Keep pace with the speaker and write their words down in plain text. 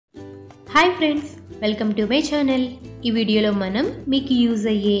Hi friends, welcome to my channel. ఈ వీడియోలో మనం మీకు యూజ్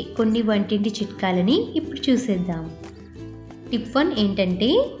అయ్యే కొన్ని వంటింటి చిట్కాలని ఇప్పుడు చూసేద్దాం. టిప్ 1 ఏంటంటే,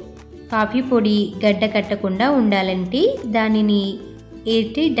 కాఫీ పొడి గడ్డ కట్టకుండా ఉండాలంటే దానిని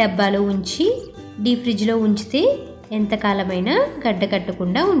ఎయిర్ టైట్ డబ్బాలో ఉంచి డీప్ ఫ్రిడ్జ్లో ఉంచితే ఎంతకాలమైనా గడ్డ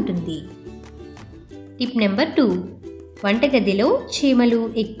కట్టకుండా ఉంటుంది. టిప్ నెంబర్ 2, వంటగదిలో చీమలు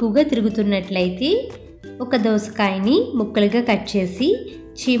ఎక్కువగా తిరుగుతున్నట్లయితే ఒక దోసకాయని ముక్కలుగా కట్ చేసి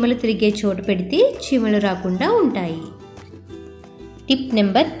చీమలు తిరిగే చోటు పెడితే చీమలు రాకుండా ఉంటాయి. టిప్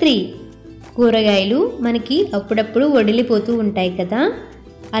నెంబర్ 3, కూరగాయలు మనకి అప్పుడప్పుడు వడిలిపోతూ ఉంటాయి కదా,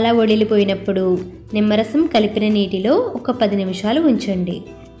 అలా వడిలిపోయినప్పుడు నిమ్మరసం కలిపిన నీటిలో ఒక 10 నిమిషాలు ఉంచండి.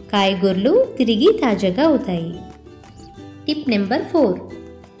 కాయగూరలు తిరిగి తాజాగా అవుతాయి. టిప్ నెంబర్ 4,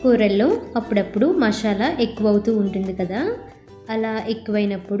 కూరల్లో అప్పుడప్పుడు మసాలా ఎక్కువ అవుతూ ఉంటుంది కదా, అలా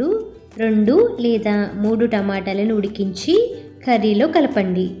ఎక్కువైనప్పుడు 2 లేదా 3 టమాటాలను ఉడికించి కర్రీలో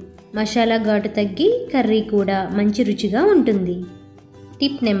కలపండి. మసాలా ఘాటు తగ్గి కర్రీ కూడా మంచి రుచిగా ఉంటుంది.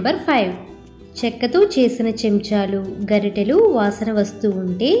 టిప్ నెంబర్ 5, చెక్కతో చేసిన చెంచాలు గరిటెలు వాసన వస్తూ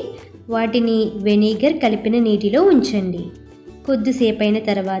ఉంటే వాటిని వెనిగర్ కలిపిన నీటిలో ఉంచండి. కొద్దిసేపైన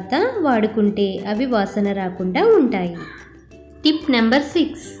తర్వాత వాడుకుంటే అవి వాసన రాకుండా ఉంటాయి. టిప్ నెంబర్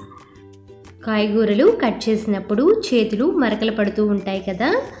 6, కాయగూరలు కట్ చేసినప్పుడు చేతులు మరకలు పడుతూ ఉంటాయి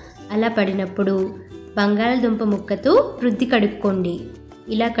కదా, అలా పడినప్పుడు బంగాళదుంప ముక్కతో రుద్ది కడుక్కోండి.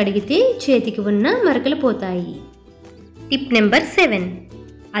 ఇలా కడిగితే చేతికి ఉన్న మరకలు పోతాయి. టిప్ నెంబర్ 7,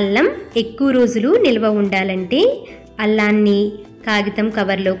 అల్లం ఎక్కువ రోజులు నిల్వ ఉండాలంటే అల్లాన్ని కాగితం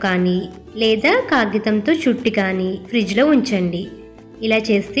కవర్లో కానీ లేదా కాగితంతో చుట్టి కానీ ఫ్రిడ్జ్లో ఉంచండి. ఇలా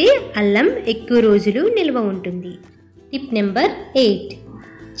చేస్తే అల్లం ఎక్కువ రోజులు నిల్వ ఉంటుంది. టిప్ నెంబర్ 8,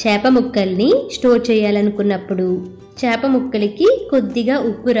 చేప ముక్కల్ని స్టోర్ చేయాలనుకున్నప్పుడు చేప ముక్కలకి కొద్దిగా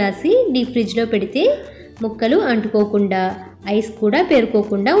ఉప్పు రాసి డీప్ ఫ్రిడ్జ్లో పెడితే ముక్కలు అంటుకోకుండా ఐస్ కూడా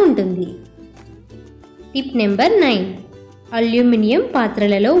పేరుకోకుండా ఉంటుంది. టిప్ నెంబర్ 9, అల్యూమినియం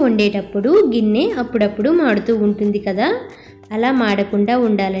పాత్రలలో వండేటప్పుడు గిన్నె అప్పుడప్పుడు మాడుతూ ఉంటుంది కదా, అలా మాడకుండా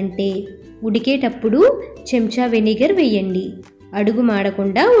ఉండాలంటే ఉడికేటప్పుడు చెంచా వెనిగర్ వేయండి. అడుగు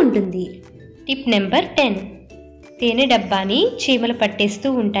మాడకుండా ఉంటుంది. టిప్ నెంబర్ 10, తేనె డబ్బాని చీమలు పట్టేస్తూ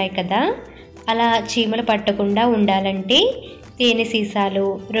ఉంటాయి కదా, అలా చీమలు పట్టకుండా ఉండాలంటే తేనె సీసాలో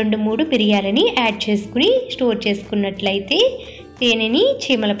 2-3 మిరియాలని యాడ్ చేసుకుని స్టోర్ చేసుకున్నట్లయితే తేనెని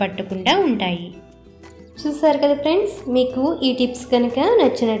చీమలు పట్టకుండా ఉంటాయి. చూసారు కదా ఫ్రెండ్స్, మీకు ఈ టిప్స్ కనుక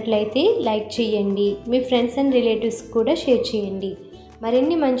నచ్చినట్లయితే లైక్ చేయండి, మీ ఫ్రెండ్స్ అండ్ రిలేటివ్స్ కూడా షేర్ చేయండి.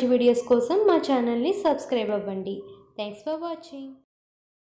 మరిన్ని మంచి వీడియోస్ కోసం మా ఛానల్ని సబ్స్క్రైబ్ అవ్వండి. Thanks for watching.